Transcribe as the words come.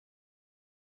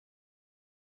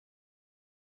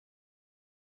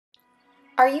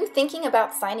Are you thinking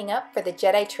about signing up for the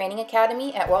Jedi Training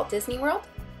Academy at Walt Disney World?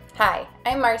 Hi,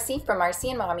 I'm Marcie from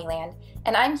Marcie and Mommyland,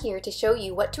 and I'm here to show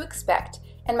you what to expect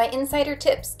and my insider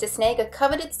tips to snag a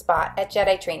coveted spot at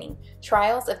Jedi Training,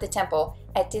 Trials of the Temple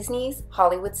at Disney's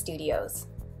Hollywood Studios.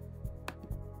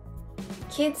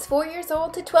 Kids 4 years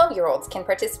old to 12-year-olds can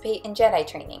participate in Jedi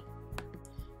Training.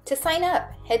 To sign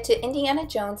up, head to Indiana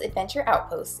Jones Adventure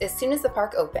Outpost as soon as the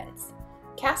park opens.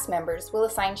 Cast members will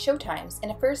assign showtimes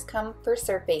in a first-come,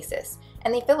 first-served basis,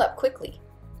 and they fill up quickly.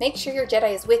 Make sure your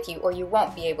Jedi is with you or you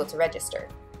won't be able to register.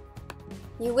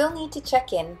 You will need to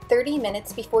check in 30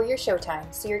 minutes before your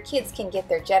showtime so your kids can get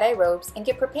their Jedi robes and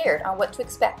get prepared on what to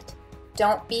expect.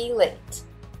 Don't be late.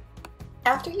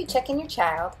 After you check in your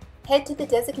child, head to the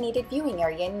designated viewing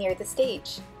area near the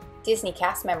stage. Disney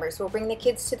cast members will bring the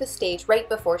kids to the stage right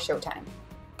before showtime.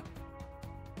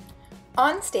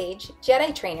 On stage,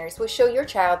 Jedi trainers will show your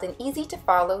child an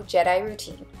easy-to-follow Jedi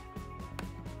routine.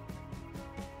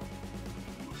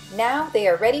 Now they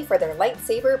are ready for their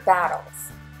lightsaber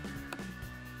battles.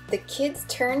 The kids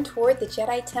turn toward the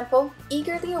Jedi Temple,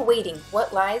 eagerly awaiting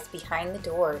what lies behind the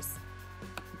doors.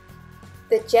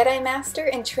 The Jedi Master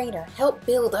and trainer help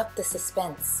build up the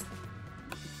suspense.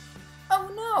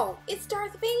 Oh no, it's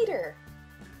Darth Vader!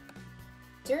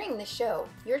 During the show,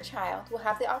 your child will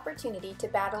have the opportunity to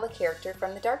battle a character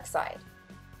from the dark side.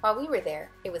 While we were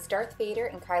there, it was Darth Vader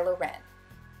and Kylo Ren.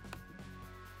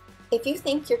 If you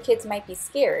think your kids might be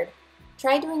scared,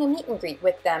 try doing a meet and greet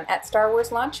with them at Star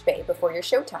Wars Launch Bay before your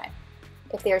showtime.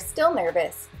 If they are still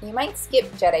nervous, you might skip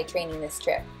Jedi training this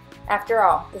trip. After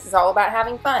all, this is all about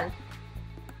having fun.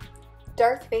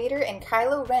 Darth Vader and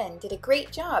Kylo Ren did a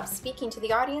great job speaking to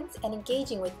the audience and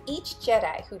engaging with each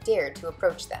Jedi who dared to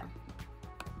approach them.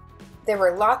 There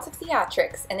were lots of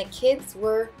theatrics and the kids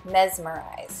were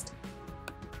mesmerized.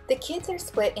 The kids are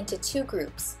split into two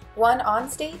groups, one on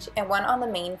stage and one on the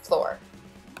main floor.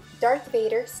 Darth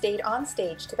Vader stayed on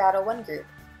stage to battle one group,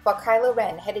 while Kylo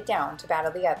Ren headed down to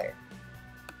battle the other.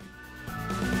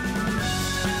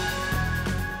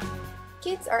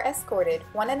 Kids are escorted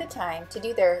one at a time to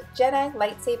do their Jedi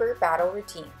lightsaber battle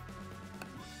routine.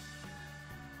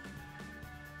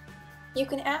 You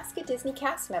can ask a Disney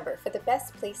cast member for the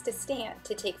best place to stand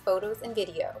to take photos and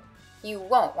video. You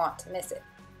won't want to miss it.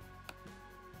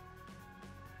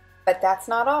 But that's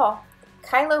not all.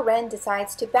 Kylo Ren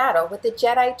decides to battle with the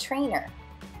Jedi trainer.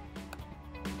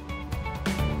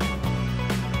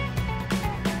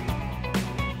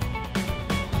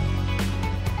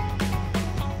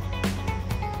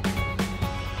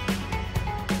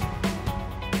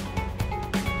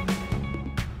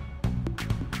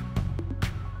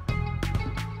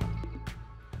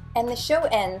 And the show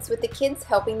ends with the kids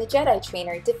helping the Jedi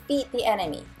trainer defeat the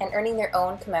enemy and earning their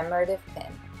own commemorative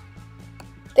pin.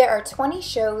 There are 20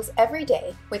 shows every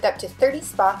day with up to 30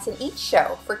 spots in each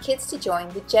show for kids to join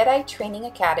the Jedi Training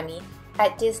Academy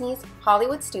at Disney's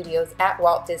Hollywood Studios at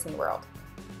Walt Disney World.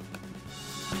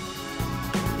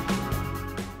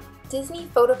 Disney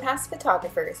PhotoPass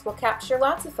photographers will capture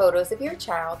lots of photos of your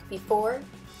child before,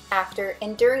 after,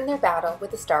 and during their battle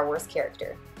with a Star Wars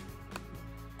character.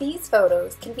 These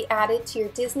photos can be added to your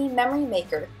Disney Memory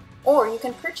Maker, or you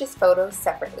can purchase photos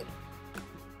separately.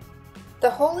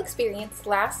 The whole experience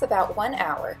lasts about 1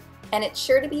 hour, and it's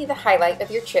sure to be the highlight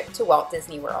of your trip to Walt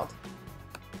Disney World.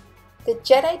 The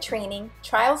Jedi Training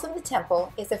Trials of the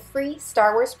Temple is a free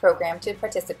Star Wars program to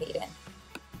participate in.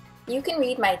 You can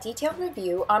read my detailed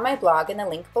review on my blog in the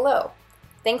link below.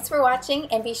 Thanks for watching,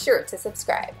 and be sure to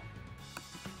subscribe.